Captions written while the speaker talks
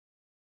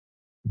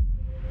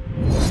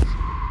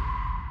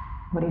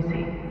What do you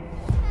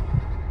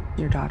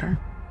see? Your daughter.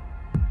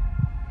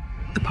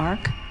 The park.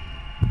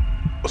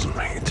 Wasn't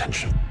paying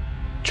attention.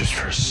 Just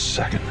for a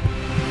second.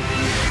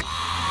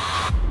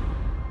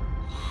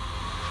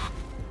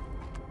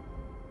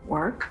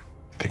 Work.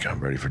 Think I'm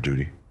ready for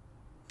duty?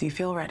 Do you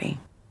feel ready?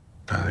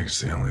 I think it's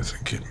the only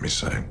thing keeping me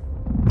sane.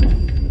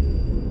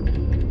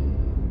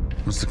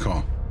 What's the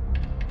call?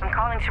 I'm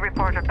calling to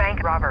report a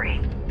bank robbery.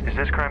 Is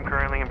this crime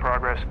currently in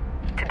progress?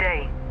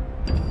 Today.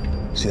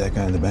 See that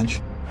guy on the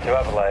bench? Do you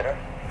have a lighter?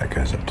 That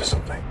guy's up to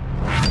something.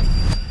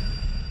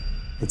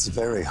 It's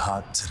very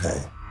hot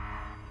today.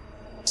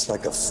 It's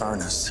like a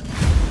furnace.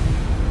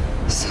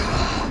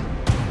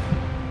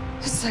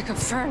 It's like a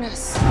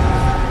furnace.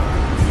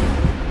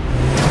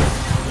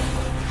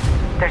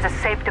 There's a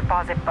safe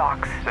deposit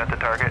box. Is that the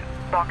target?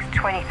 Box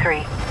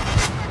 23.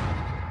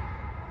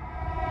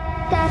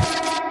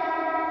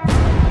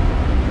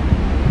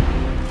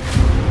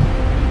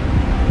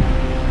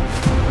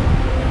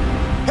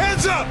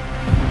 Hands up!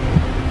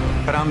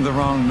 But I'm the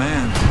wrong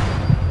man.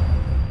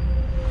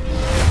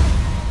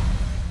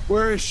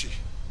 Where is she?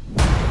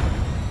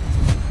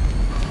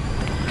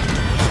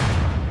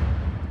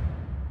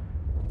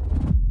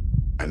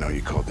 I know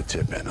you called the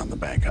tip in on the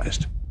bank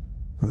heist.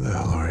 Who the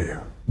hell are you?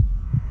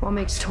 What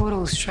makes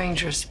total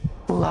strangers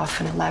pull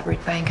off an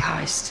elaborate bank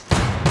heist?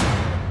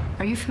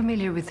 Are you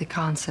familiar with the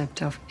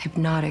concept of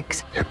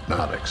hypnotics?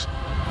 Hypnotics.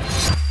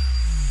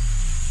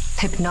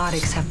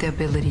 Hypnotics have the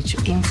ability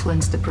to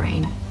influence the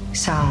brain,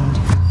 sound,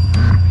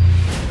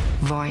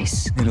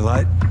 voice, Need a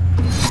light?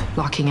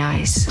 locking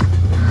eyes.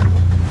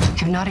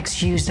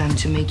 Hypnotics use them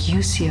to make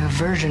you see a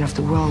version of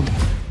the world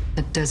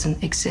that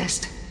doesn't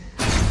exist.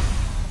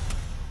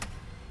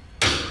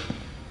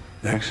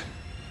 Next.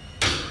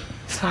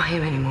 It's not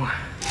him anymore.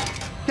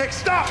 Nick,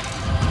 stop!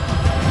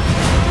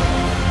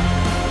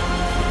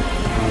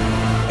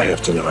 I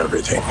have to know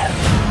everything.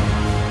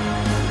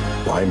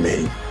 Why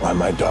me? Why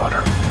my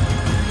daughter?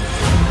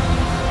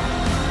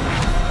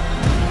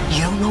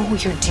 You don't know who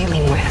you're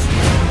dealing with.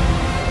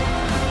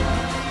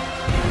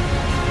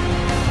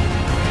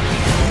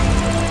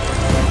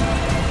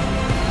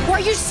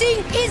 What you're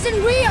seeing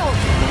isn't real!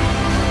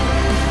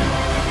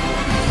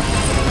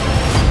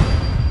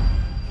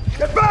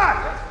 Get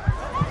back!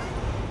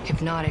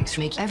 Hypnotics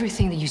make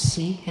everything that you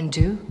see and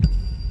do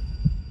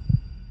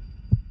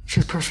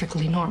feel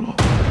perfectly normal.